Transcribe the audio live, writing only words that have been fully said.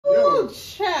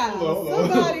child. Hold on.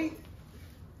 Somebody.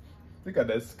 They got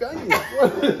that skunk. I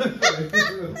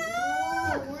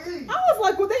was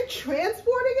like, were they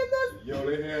transporting in this? Yo,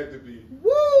 they had to be.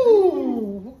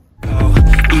 Woo!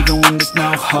 Even when there's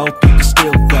no hope, you can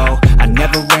still go. I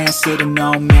never ran, said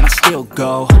no, man, I still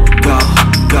go. Go,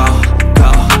 go,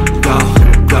 go, go,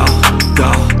 go, go,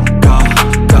 go,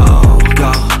 go,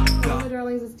 go. Hello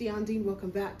darlings, it's Dean.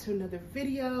 Welcome back to another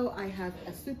video. I have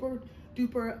a super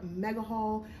duper mega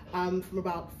haul from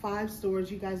about 5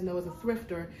 stores. You guys know as a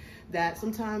thrifter that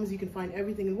sometimes you can find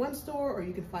everything in one store, or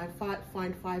you can find 5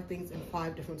 things in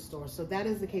 5 different stores. So that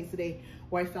is the case today,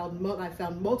 where I found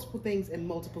multiple things in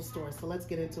multiple stores. So let's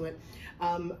get into it.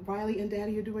 Riley and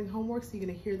Daddy are doing homework, so you're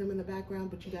gonna hear them in the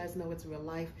background, but you guys know it's real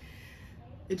life.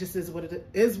 It just is what it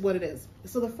is.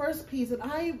 So the first piece, and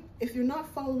if you're not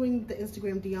following the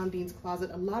Instagram Dean's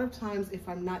Closet, a lot of times if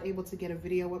I'm not able to get a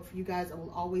video up for you guys, I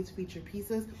will always feature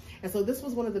pieces. And so this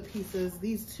was one of the pieces.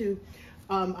 These two,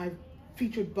 I've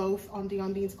featured both on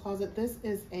Dean's Closet. This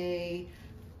is a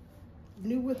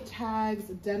new with tags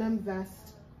denim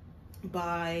vest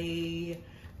by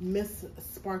Miss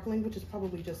Sparkling, which is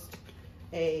probably just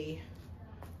a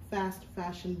fast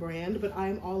fashion brand, but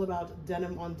I'm all about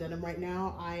denim on denim right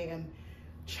now. I am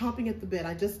chomping at the bit.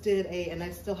 I just did and I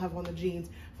still have on the jeans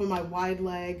for my wide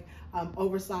leg,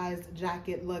 oversized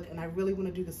jacket look, and I really want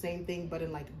to do the same thing, but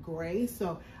in like gray.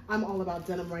 So I'm all about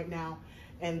denim right now,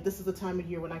 and this is the time of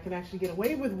year when I can actually get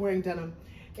away with wearing denim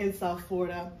in South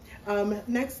Florida.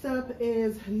 Next up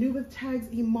is new with tags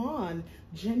Iman,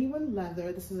 genuine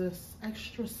leather. This is an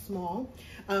extra small,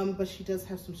 but she does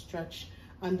have some stretch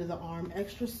under the arm,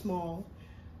 extra small.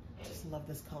 Just love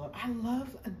this color. I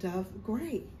love a dove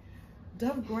gray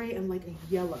and like a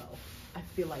yellow. I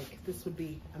feel like this would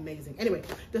be amazing. Anyway,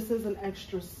 this is an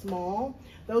extra small.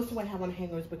 Those two I have on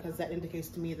hangers because that indicates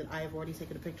to me that I have already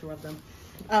taken a picture of them.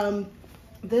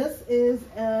 This is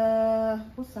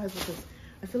what size was this?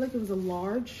 I feel like it was a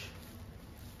large.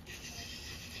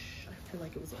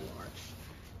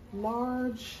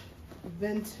 Large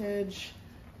vintage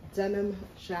denim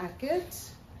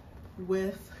jacket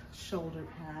with shoulder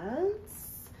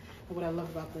pads. And what I love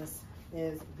about this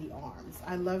is the arms.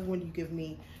 I love when you give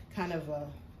me kind of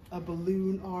a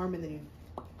balloon arm, and then you,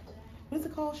 what is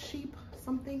it called? Sheep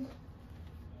something?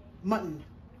 Mutton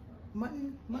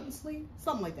sleeve?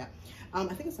 Something like that. I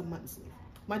think it's a mutton sleeve.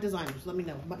 My designers, let me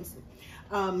know, mutton sleeve.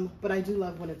 But I do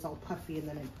love when it's all puffy and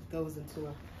then it goes into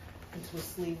a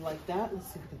sleeve like that. Let's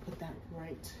see if we can put that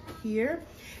right here.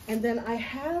 And then I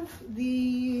have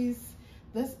these.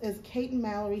 This is Kate and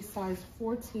Mallory size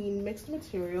 14 mixed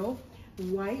material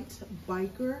white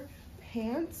biker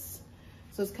pants.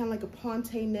 So it's kind of like a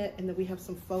ponte knit, and then we have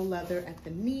some faux leather at the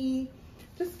knee,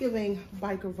 just giving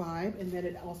biker vibe. And then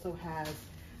it also has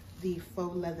the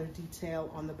faux leather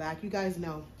detail on the back. You guys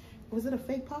know, was it a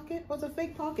fake pocket? Was it a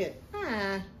fake pocket?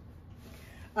 You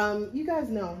guys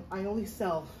know I only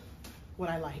sell what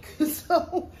I like.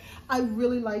 So I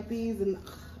really like these, and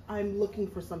I'm looking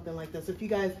for something like this. If you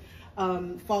guys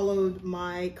followed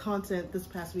my content this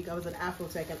past week, I was at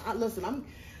Afrotech, and listen,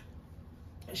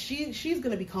 she's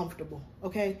gonna be comfortable,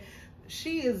 okay?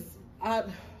 She is. I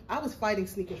was fighting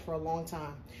sneakers for a long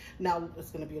time. Now it's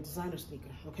gonna be a designer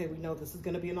sneaker, okay? We know this is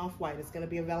gonna be an off-white, it's gonna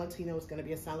be a Valentino, it's gonna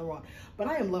be a Saint Laurent, but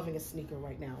I am loving a sneaker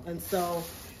right now. And so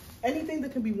anything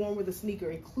that can be worn with a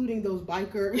sneaker, including those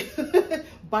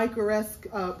biker-esque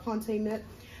ponte knit.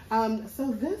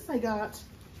 So this I got,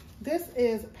 this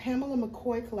is Pamela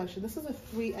McCoy collection. This is a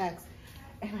 3X,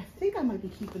 and I think I might be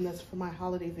keeping this for my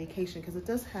holiday vacation because it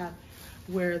does have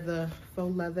where the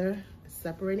faux leather is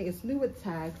separating. It's new with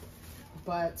tags,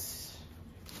 but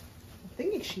I'm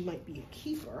thinking she might be a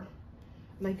keeper.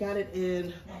 And I got it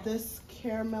in this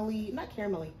caramelly, not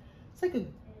caramelly, it's like a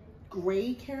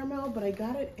gray caramel, but I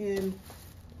got it in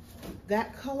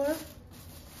that color,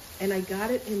 and I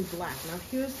got it in black. Now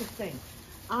here's the thing,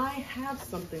 I have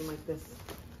something like this.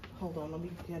 Hold on, let me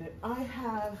get it. I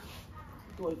have,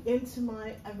 going into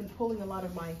I've been pulling a lot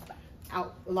of my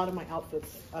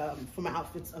outfits for my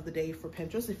outfits of the day for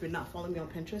Pinterest. If you're not following me on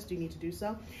Pinterest, you need to do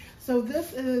so. So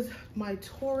this is my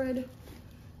Torrid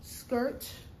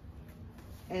skirt,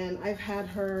 and I've had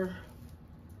her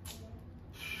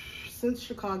since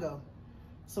Chicago.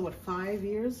 So what, 5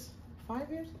 years? 5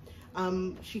 years?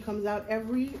 She comes out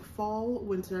every fall,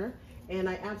 winter, and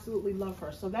I absolutely love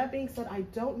her. So that being said, I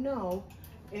don't know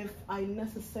if I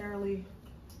necessarily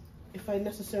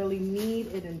need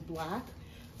it in black.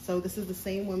 So this is the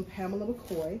same one, Pamela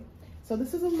McCoy. So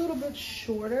this is a little bit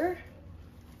shorter.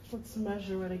 Let's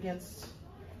measure it against,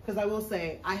 because I will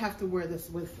say I have to wear this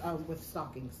with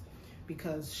stockings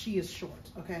because she is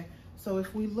short, okay? So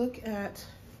if we look at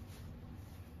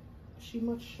Is she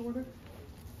much shorter?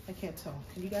 I can't tell.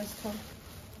 Can you guys tell?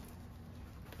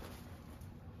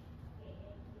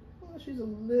 Oh, she's a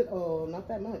little, not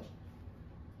that much.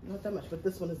 Not that much, but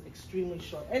this one is extremely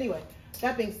short. Anyway,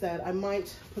 that being said, I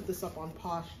might put this up on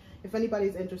Posh. If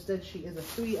anybody's interested, she is a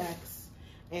 3X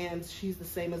and she's the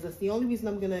same as this. The only reason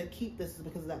I'm gonna keep this is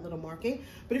because of that little marking.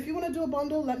 But if you wanna do a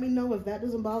bundle, let me know. If that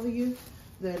doesn't bother you,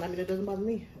 then I mean, it doesn't bother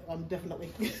me. I'm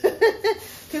definitely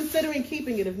considering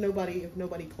keeping it if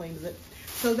nobody claims it.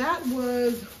 So that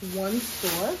was one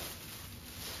store.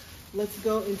 Let's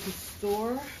go into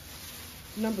store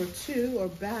number 2, or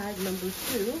bag number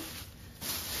 2.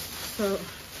 So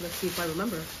let's see if I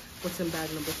remember what's in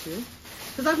bag number 2.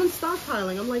 Because I've been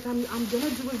stockpiling. I'm like, I'm gonna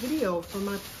do a video for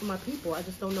my people. I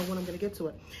just don't know when I'm gonna get to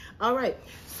it. All right,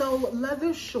 so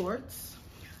leather shorts.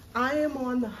 I am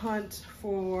on the hunt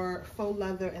for faux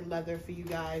leather and leather for you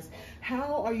guys.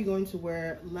 How are you going to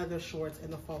wear leather shorts in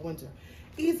the fall winter?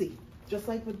 Easy, just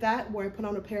like with that, where I put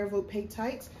on a pair of opaque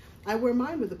tights. I wear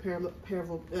mine with a pair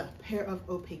of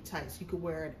opaque tights. You could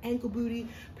wear an ankle booty,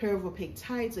 pair of opaque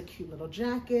tights, a cute little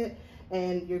jacket,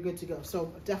 and you're good to go.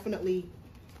 So definitely,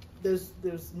 there's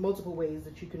multiple ways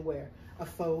that you can wear a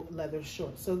faux leather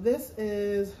short. So this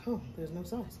is, oh, there's no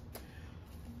size.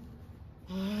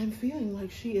 I'm feeling like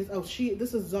she is, oh,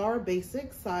 this is Zara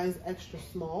Basic, size extra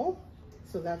small.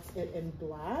 So that's it in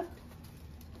black.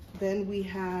 Then we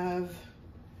have,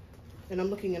 and I'm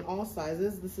looking in all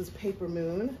sizes. This is Paper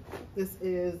Moon. This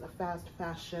is a fast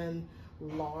fashion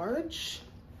large.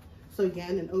 So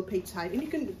again, an opaque tight, and you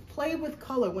can play with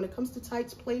color. When it comes to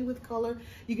tights, play with color.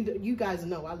 You can do, you guys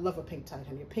know I love a pink tight,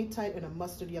 honey. A pink tight and a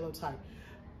mustard yellow tight.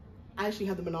 I actually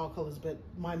have them in all colors, but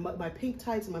my pink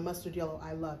tights and my mustard yellow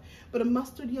I love. But a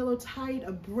mustard yellow tight,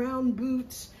 a brown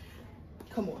boot,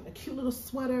 come on, a cute little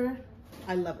sweater.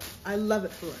 I love it. I love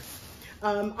it for us.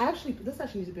 This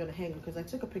actually needs to be on a hanger because I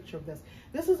took a picture of this.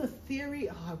 This is a Theory.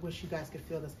 Oh, I wish you guys could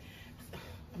feel this.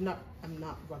 I'm not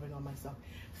rubbing on myself.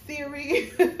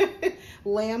 Theory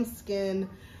lambskin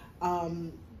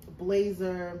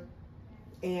blazer,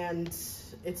 and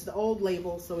it's the old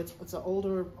label, so it's an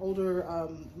older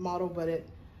model, but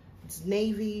it's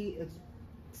navy, it's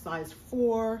size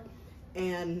 4,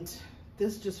 and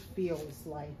this just feels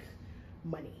like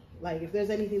money. Like if there's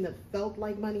anything that felt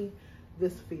like money,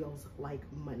 this feels like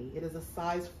money. It is a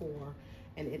size 4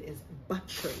 and it is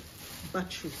buttery.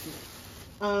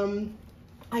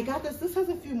 I got this. This has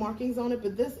a few markings on it,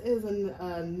 but this is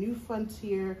a New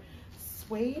Frontier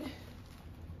suede.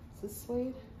 Is this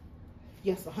suede?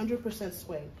 Yes, 100%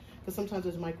 suede, because sometimes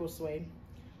there's micro suede.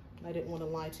 I didn't want to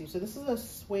lie to you. So this is a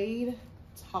suede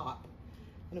top,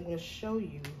 and I'm going to show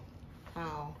you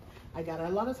how I got it. A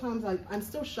lot of times I'm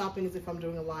still shopping as if I'm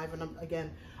doing a live, and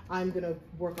I'm going to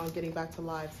work on getting back to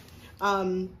lives.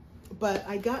 But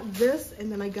I got this,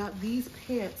 and then I got these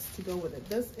pants to go with it.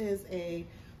 This is a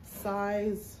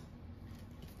size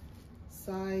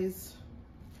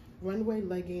runway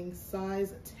legging,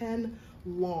 size 10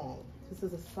 long. This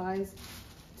is a size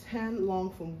 10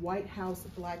 long from White House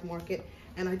Black Market,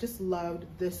 and I just loved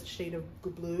this shade of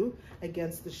blue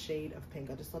against the shade of pink.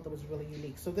 I just thought that was really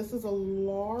unique. So this is a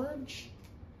large,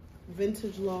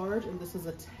 vintage large, and this is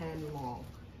a 10 long.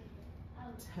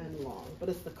 10 long, but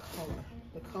it's the color.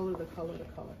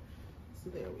 So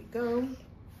there we go.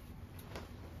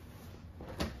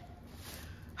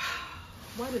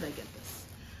 Why did I get this?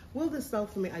 Will this sell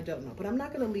for me? I don't know, but I'm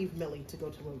not going to leave Millie to go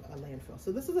to a landfill.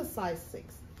 So this is a size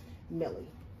 6 Millie.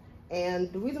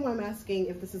 And the reason why I'm asking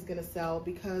if this is going to sell,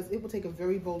 because it will take a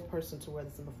very bold person to wear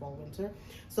this in the fall winter.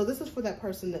 So this is for that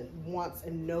person that wants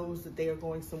and knows that they are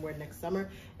going somewhere next summer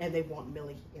and they want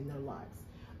Millie in their lives.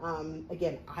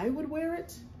 Again, I would wear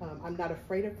it. I'm not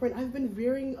afraid of print. I've been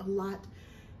veering a lot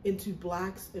into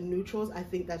blacks and neutrals. I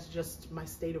think that's just my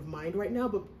state of mind right now,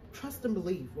 but trust and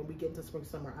believe, when we get into spring,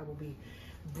 summer, I will be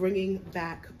bringing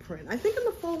back print. I think in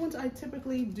the fall winter, I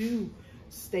typically do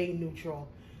stay neutral.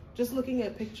 Just looking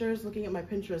at pictures, looking at my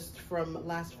Pinterest from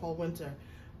last fall, winter.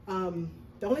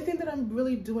 The only thing that I'm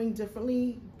really doing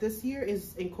differently this year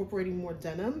is incorporating more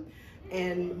denim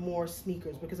and more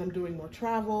sneakers, because I'm doing more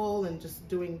travel and just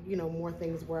doing, you know, more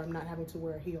things where I'm not having to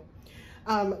wear a heel.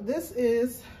 This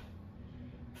is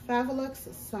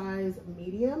Favolux size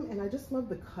medium, and I just love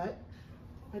the cut.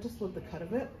 I just love the cut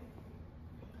of it.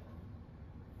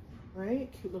 Right,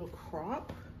 cute little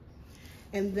crop.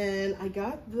 And then I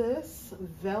got this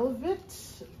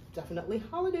velvet, definitely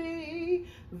holiday,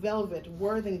 velvet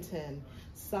Worthington,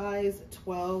 size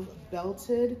 12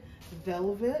 belted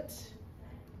velvet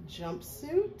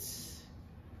jumpsuit,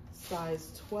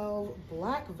 size 12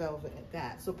 black velvet at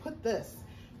that. So put this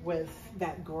with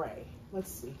that gray.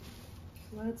 Let's see.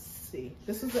 Let's see.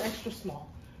 This is the extra small,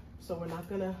 so we're not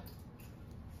gonna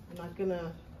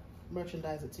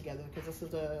merchandise it together because this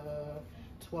is a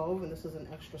 12 and this is an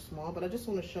extra small. But I just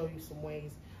want to show you some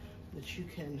ways that you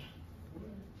can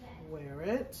wear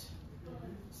it.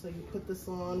 So you put this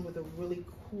on with a really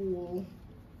cool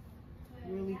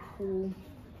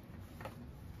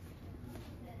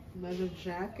leather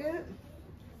jacket.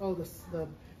 Oh,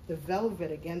 the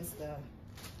velvet against the,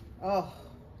 oh,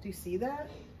 do you see that?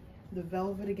 The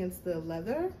velvet against the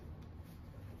leather,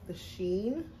 the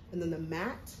sheen, and then the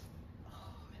matte.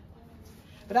 Oh,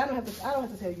 but I don't have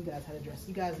to tell you guys how to dress.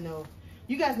 You guys know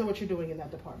what you're doing in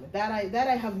that department. That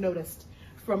I have noticed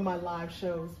from my live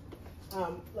shows.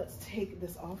 Let's take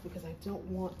this off because I don't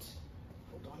want,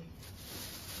 hold on,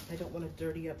 I don't want to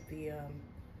dirty up the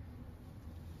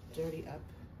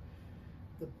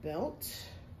belt,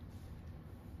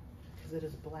 because it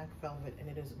is black velvet and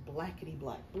it is blackety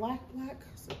black.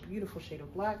 It's a beautiful shade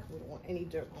of black. We don't want any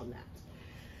dirt on that.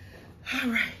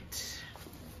 All right,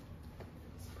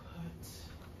 let's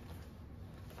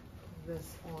put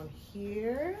this on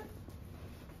here.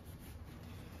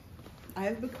 I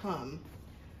have become,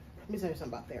 let me tell you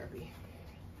something about therapy,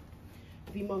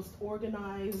 the most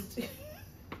organized,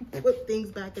 put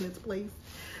things back in its place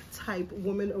type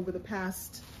woman over the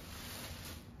past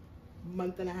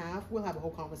month and a half. We'll have a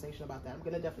whole conversation about that. I'm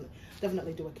gonna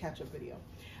definitely do a catch-up video.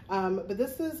 But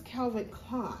this is Calvin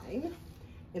Klein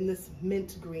in this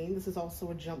mint green. This is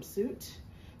also a jumpsuit.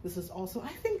 This is also, I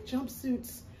think,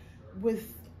 jumpsuits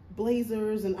with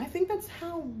blazers, and I think that's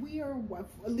how we are,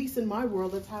 at least in my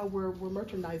world, that's how we're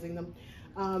merchandising them.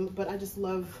 But I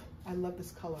love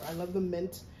this color. I love the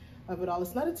mint of it all.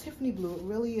 It's not a Tiffany blue. It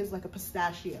really is like a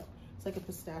pistachio. It's like a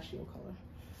pistachio color.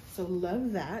 So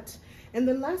love that. And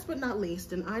then last but not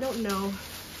least, and I don't know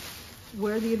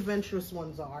where the adventurous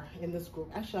ones are in this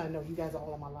group. Actually, I know you guys are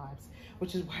all on my lives,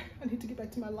 which is why I need to get back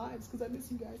to my lives because I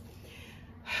miss you guys.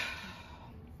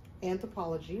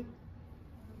 Anthropologie,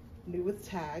 new with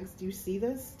tags. Do you see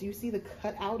this? Do you see the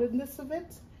cutoutedness of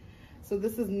it? So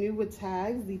this is new with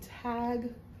tags. The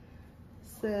tag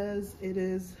says it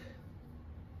is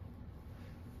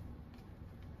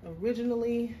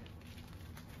originally,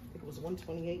 I think it was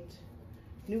 128.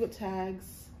 New with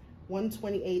tags,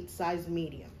 128, size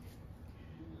medium.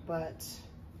 But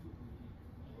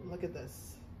look at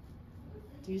this.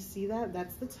 Do you see that?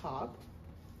 That's the top.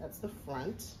 That's the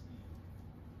front.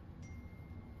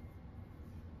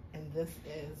 And this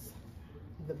is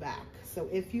the back. So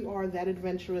if you are that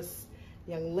adventurous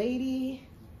young lady,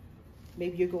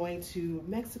 maybe you're going to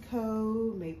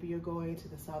Mexico, maybe you're going to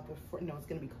the south of France. No, it's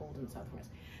gonna be cold in the south of France.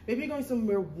 Maybe you're going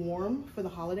somewhere warm for the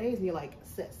holidays and you're like,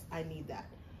 sis, I need that.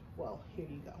 Well, here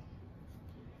you go.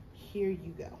 Here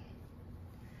you go.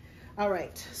 All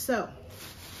right, so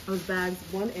those bags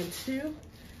 1 and 2,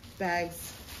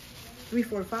 bags 3,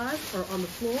 4, 5 are on the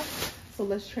floor. So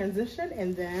let's transition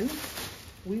and then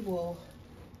we will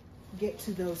get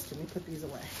to those two. Let me put these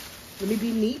away. Let me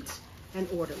be neat and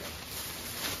orderly.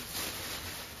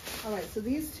 All right, so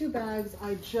these 2 bags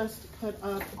I just put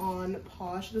up on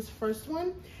Posh. This first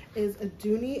one is a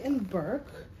Dooney and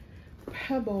Burke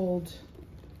pebbled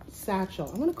satchel.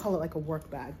 I'm gonna call it like a work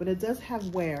bag, but it does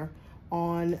have wear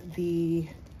on the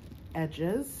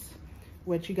edges,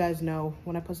 which you guys know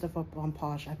when I put stuff up on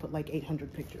Posh, I put like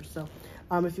 800 pictures. So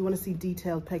if you wanna see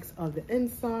detailed pics of the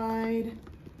inside,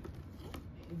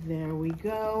 there we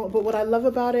go. But what I love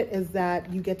about it is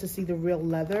that you get to see the real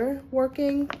leather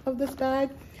working of this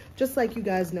bag. Just like you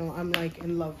guys know, I'm like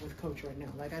in love with Coach right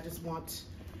now. Like I just want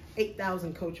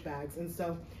 8,000 Coach bags. And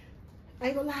so I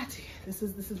ain't gonna lie to you, this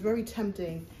is very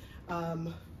tempting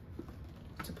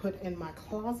to put in my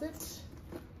closet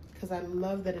because I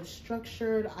love that it's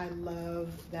structured. I love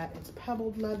that it's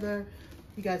pebbled leather.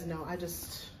 You guys know, I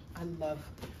love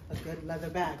a good leather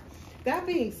bag. That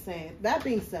being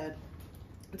said,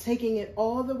 taking it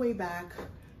all the way back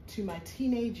to my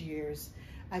teenage years,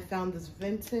 I found this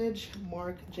vintage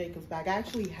Marc Jacobs bag. I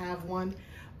actually have one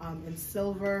in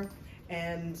silver,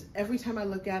 and every time I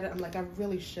look at it, I'm like, I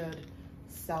really should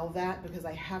sell that because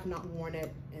I have not worn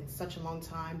it in such a long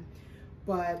time.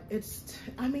 But it's,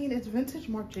 I mean, it's vintage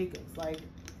Marc Jacobs. Like,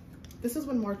 this is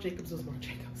when Marc Jacobs was Marc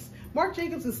Jacobs. Marc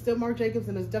Jacobs is still Marc Jacobs,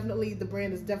 and it's definitely, the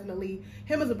brand is definitely,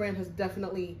 him as a brand has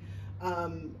definitely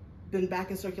been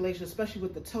back in circulation, especially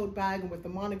with the tote bag and with the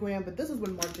monogram. But this is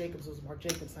when Marc Jacobs was Marc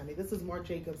Jacobs, honey. This is Marc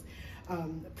Jacobs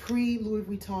pre-Louis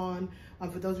Vuitton.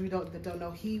 For those of you that don't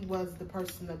know, he was the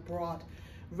person that brought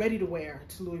ready to wear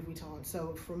to Louis Vuitton.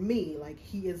 So for me, like,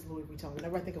 he is Louis Vuitton.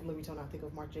 Whenever I think of Louis Vuitton, I think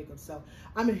of Marc Jacobs. So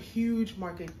I'm a huge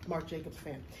Marc Jacobs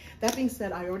fan. That being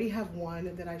said, I already have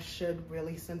one that I should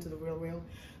really send to the Real.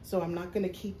 So I'm not gonna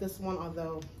keep this one,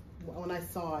 although when I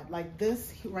saw it, like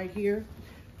this right here,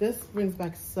 this brings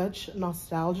back such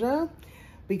nostalgia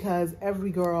because every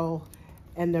girl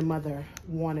and their mother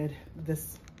wanted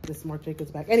this Marc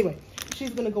Jacobs bag. Anyway,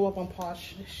 she's gonna go up on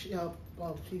Posh.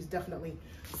 Well, she's definitely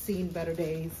seen better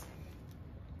days.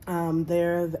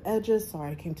 There are the edges.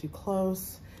 Sorry, I came too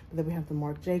close. But then we have the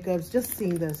Marc Jacobs. Just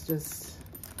seeing this,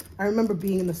 I remember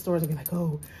being in the stores and being like,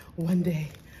 oh, one day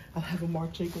I'll have a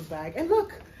Marc Jacobs bag. And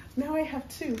look, now I have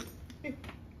two.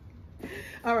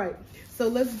 All right, so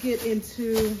let's get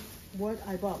into what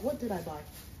I bought. What did I buy?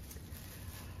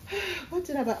 What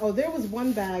did I buy? Oh, there was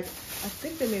one bag. I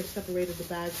think they may have separated the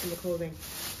bags from the clothing.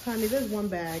 Honey, there's one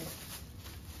bag.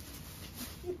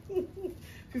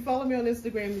 If you follow me on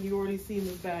Instagram, then you already seen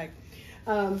this bag.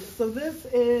 So this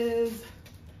is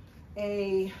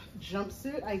a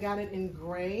jumpsuit. I got it in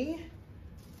gray.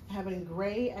 I have it in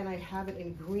gray and I have it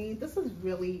in green. This is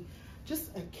really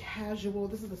just a casual,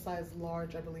 this is the size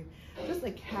large, I believe. Just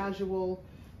a casual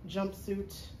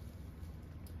jumpsuit.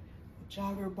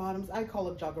 Jogger bottoms. I call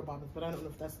it jogger bottoms, but I don't know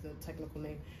if that's the technical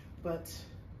name. But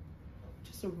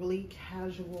just a really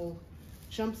casual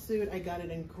jumpsuit. I got it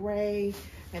in gray,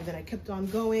 and then I kept on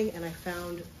going, and I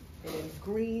found it in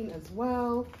green as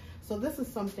well. So this is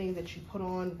something that you put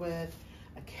on with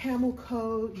a camel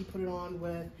coat. You put it on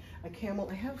with a camel.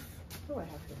 I have, what do I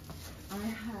have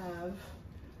here?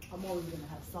 I'm always gonna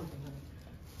have something, honey.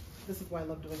 This is why I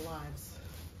love doing lives.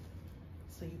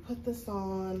 So you put this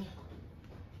on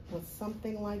with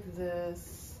something like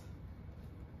this.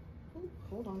 Ooh,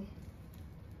 hold on.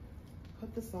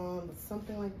 Put this on with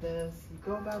something like this. You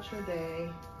go about your day.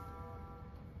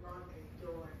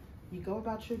 You go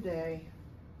about your day.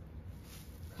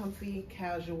 Comfy,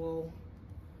 casual,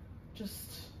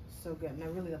 just so good. And I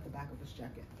really love the back of this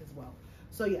jacket as well.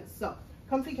 So yes, so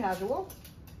comfy, casual.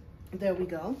 There we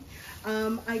go.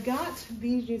 I got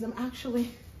these jeans. I'm actually,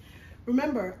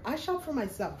 remember, I shop for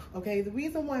myself, okay? The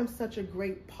reason why I'm such a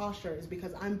great posher is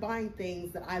because I'm buying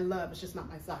things that I love. It's just not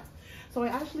my size. So I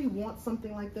actually want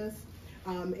something like this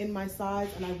in my size,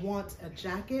 and I want a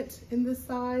jacket in this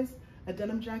size, a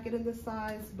denim jacket in this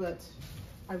size, but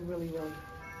I really, really.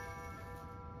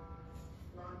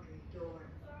 Laundry door.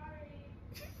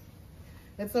 Sorry.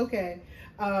 It's okay.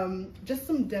 Just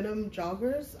some denim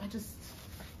joggers.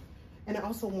 And I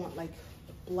also want like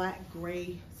a black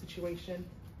gray situation.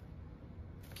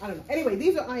 I don't know. Anyway,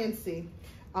 these are INC,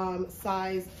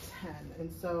 size 10.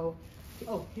 And so,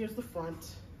 oh, here's the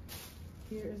front.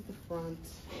 Here is the front.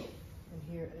 And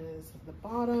here is the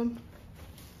bottom.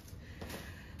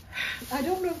 I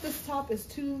don't know if this top is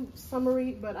too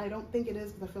summery, but I don't think it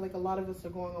is because I feel like a lot of us are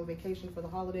going on vacation for the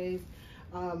holidays.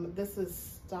 This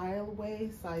is Style Way,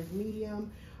 size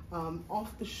medium.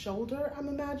 Off the shoulder, I'm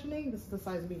imagining. This is the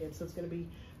size medium, so it's going to be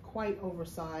quite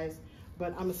oversized,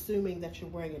 but I'm assuming that you're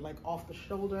wearing it like off the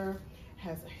shoulder.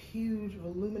 Has a huge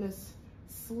voluminous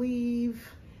sleeve,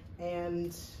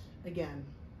 and again,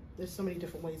 there's so many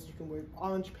different ways you can wear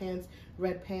orange pants,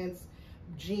 red pants,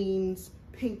 jeans,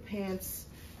 pink pants,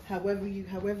 however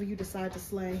you decide to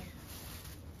slay,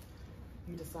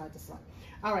 you decide to slay.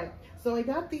 All right, so I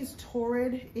got these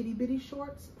Torrid itty bitty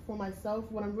shorts for myself.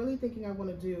 What I'm really thinking I want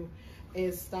to do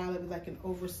is style it with like an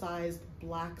oversized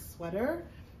black sweater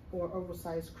or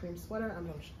oversized cream sweater. I don't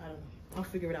know, I'll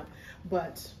figure it out.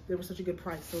 But they were such a good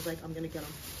price, so I was like, I'm gonna get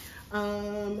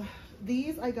them.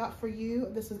 These I got for you.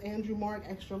 This is Andrew Mark,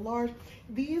 extra large.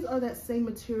 These are that same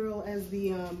material as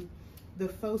the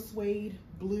faux suede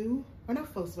blue, or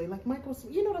not faux suede, like micro,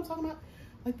 you know what I'm talking about?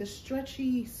 Like the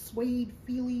stretchy suede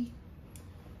feely.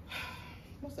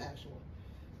 What's the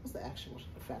actual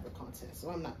fabric content? So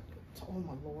I'm not, oh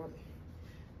my Lord.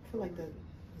 I feel like the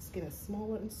skin is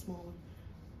smaller and smaller.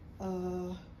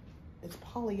 It's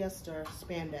polyester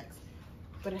spandex,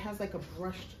 but it has like a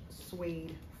brushed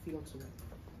suede feel to it.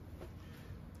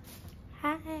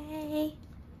 Hi.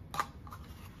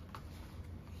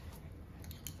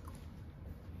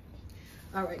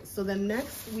 All right, so then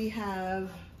next we have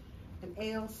an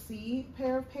ALC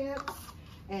pair of pants,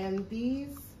 and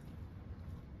these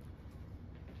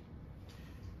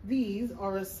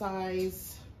are a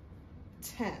size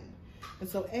 10. And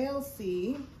so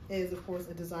ALC is of course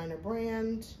a designer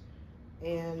brand,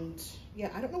 and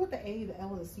yeah, I don't know what the A, the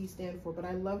L, and the C stand for, but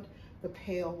I loved the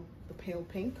pale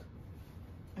pink.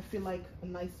 I feel like a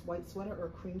nice white sweater or a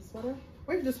cream sweater,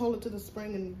 or you can just hold it to the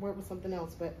spring and wear it with something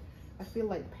else, but I feel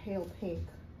like pale pink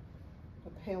a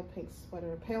pale pink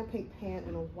sweater, a pale pink pant,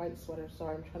 and a white sweater.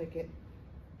 Sorry, I'm trying to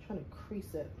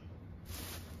crease it.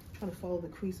 I'm trying to follow the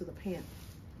crease of the pant.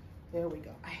 There we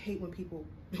go. I hate when people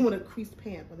want a creased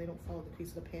pant when they don't follow the crease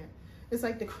of the pant. It's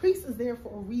like the crease is there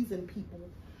for a reason, people.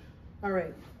 All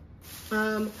right.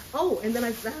 Oh, and then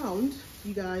I found,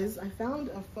 you guys, I found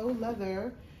a faux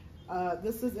leather.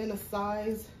 This is in a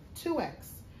size 2X.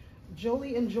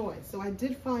 Jolie and Joy. So I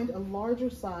did find a larger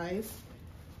size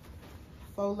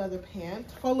faux leather pant,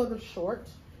 faux leather short.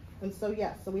 And so,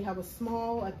 yeah, so we have a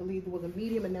small, I believe there was a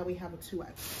medium, and now we have a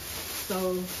 2X.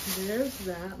 So there's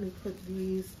that. Let me put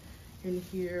these in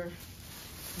here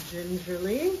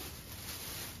gingerly.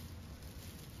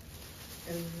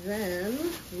 And then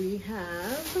we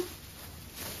have,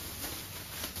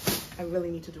 I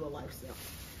really need to do a live sale.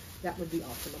 That would be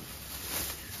awesome.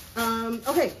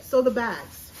 Okay, so the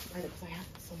bags. I have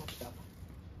so much stuff.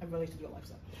 I really need to do a live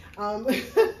sale.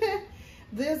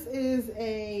 This is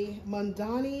a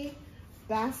Mondani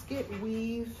basket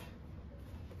weave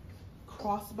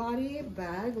crossbody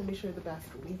bag. Let me show you the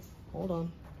basket weave. Hold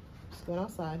on. Just going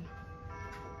outside.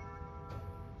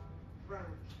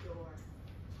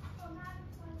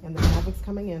 And the Maveric's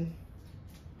coming in.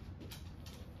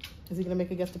 Is he gonna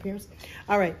make a guest appearance?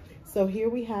 All right, so here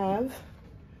we have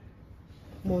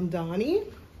Mondani.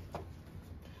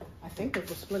 I think that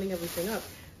we're splitting everything up.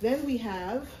 Then we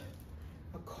have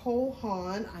a Cole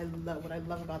Haan. What I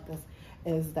love about this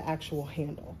is the actual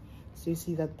handle. So you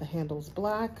see that the handle's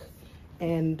black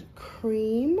and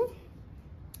cream.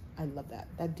 I love that.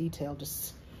 That detail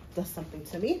just does something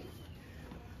to me.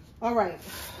 All right,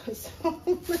 so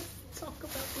let's talk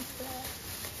about this bag.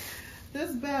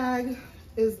 This bag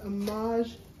is a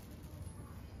Maj.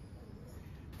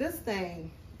 This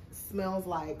thing smells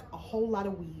like a whole lot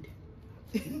of weed.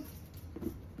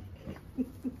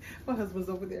 My husband's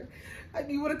over there.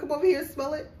 You want to come over here and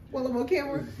smell it while I'm on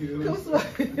camera? Come smell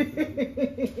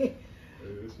it.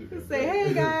 Say,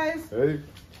 hey guys. Hey.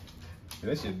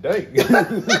 That's your date.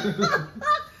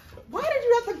 Why did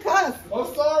you have to cuss? I'm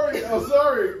sorry.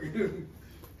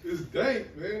 It's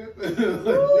dank, man. Like,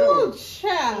 ooh,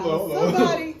 child. Hold on.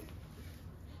 Somebody.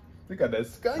 They got that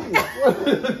skunk.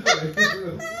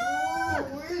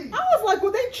 I was like,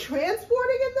 were they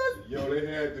transporting in this? Yo, they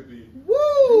had to be.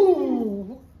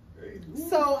 Woo!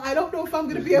 So I don't know if I'm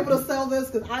gonna be able to sell this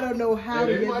because I don't know how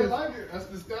to They get might this. like it. That's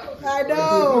nostalgia. I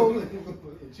know.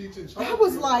 I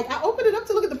was like, like, I opened it up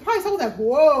to look at the price. I was like,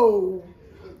 whoa.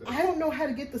 I don't know how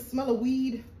to get the smell of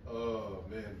weed. oh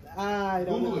man. I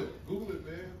don't know. Google it,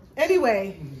 man.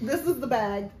 Anyway, this is the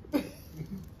bag.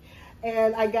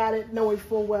 And I got it knowing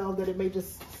full well that it may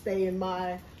just stay in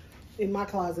my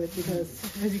closet because,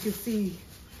 as you can see,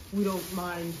 we don't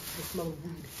mind the smell of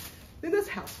weed in this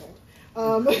household.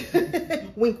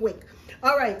 Wink, wink.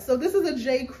 All right, so this is a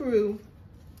J. Crew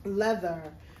leather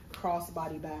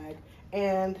crossbody bag,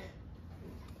 and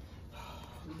oh,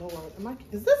 Lord,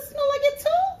 does this smell like it too?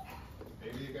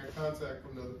 Maybe you got contact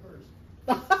from another person.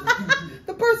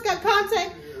 The purse got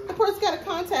contact. The purse got a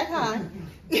contact high.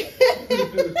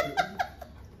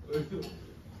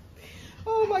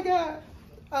 Oh my God.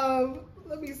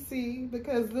 Let me see,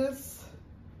 because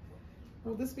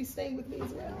will this be staying with me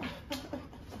as well?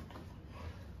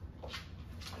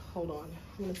 Hold on,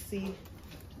 I'm gonna see.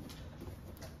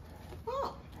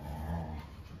 Oh.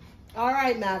 All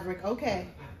right, Maverick, okay.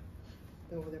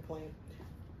 They're over there playing.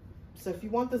 So if you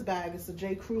want this bag, it's a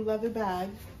J. Crew leather bag.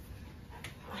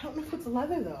 I don't know if it's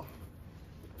leather though.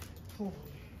 Hold on.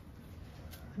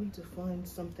 I need to find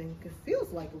something. It feels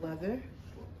like leather.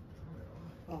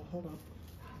 Oh, hold on.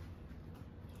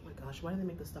 Oh my gosh, why do they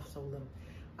make this stuff so little?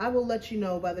 I will let you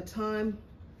know by the time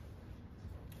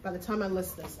I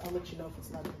list this, I'll let you know if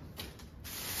it's leather.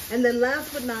 And then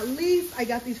last but not least, I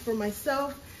got these for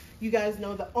myself. You guys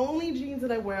know the only jeans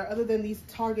that I wear other than these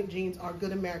Target jeans are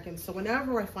Good American. So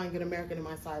whenever I find Good American in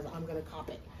my size, I'm gonna cop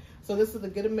it. So this is the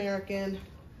Good American.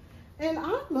 And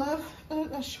I love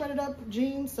a shredded up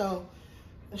jean, so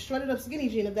a shredded up skinny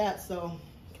jean at that. So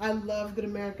I love Good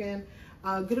American.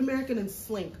 Good American and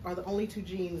Slink are the only two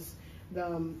jeans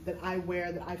that I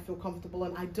wear that I feel comfortable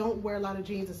in. I don't wear a lot of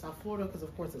jeans in South Florida because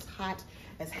of course it's hot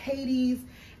as Hades,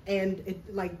 and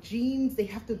like jeans, they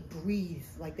have to breathe,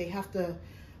 like they have to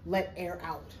let air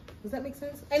out. Does that make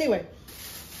sense? Anyway,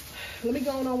 let me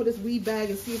go on with this weed bag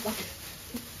and see if I can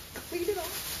clean it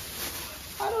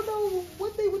off. I don't know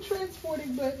what they were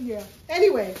transporting, but yeah.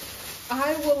 Anyway,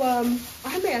 I will,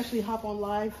 I may actually hop on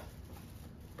live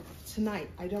tonight.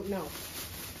 I don't know.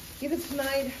 Either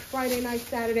tonight, Friday night,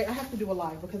 Saturday. I have to do a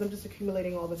live because I'm just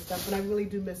accumulating all this stuff, and I really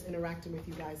do miss interacting with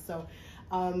you guys. So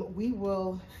we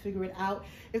will figure it out.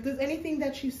 If there's anything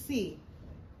that you see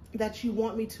that you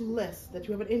want me to list, that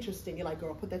you have an interest in. You're like,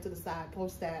 girl, put that to the side,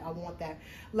 post that, I want that.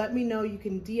 Let me know. You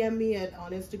can DM me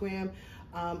on Instagram,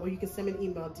 or you can send me an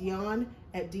email,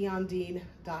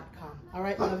 dion@diondean.com. All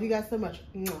right, I love you guys so much.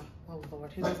 Mwah. Oh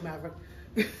Lord, here goes Maverick.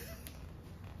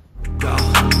 Go,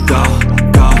 go.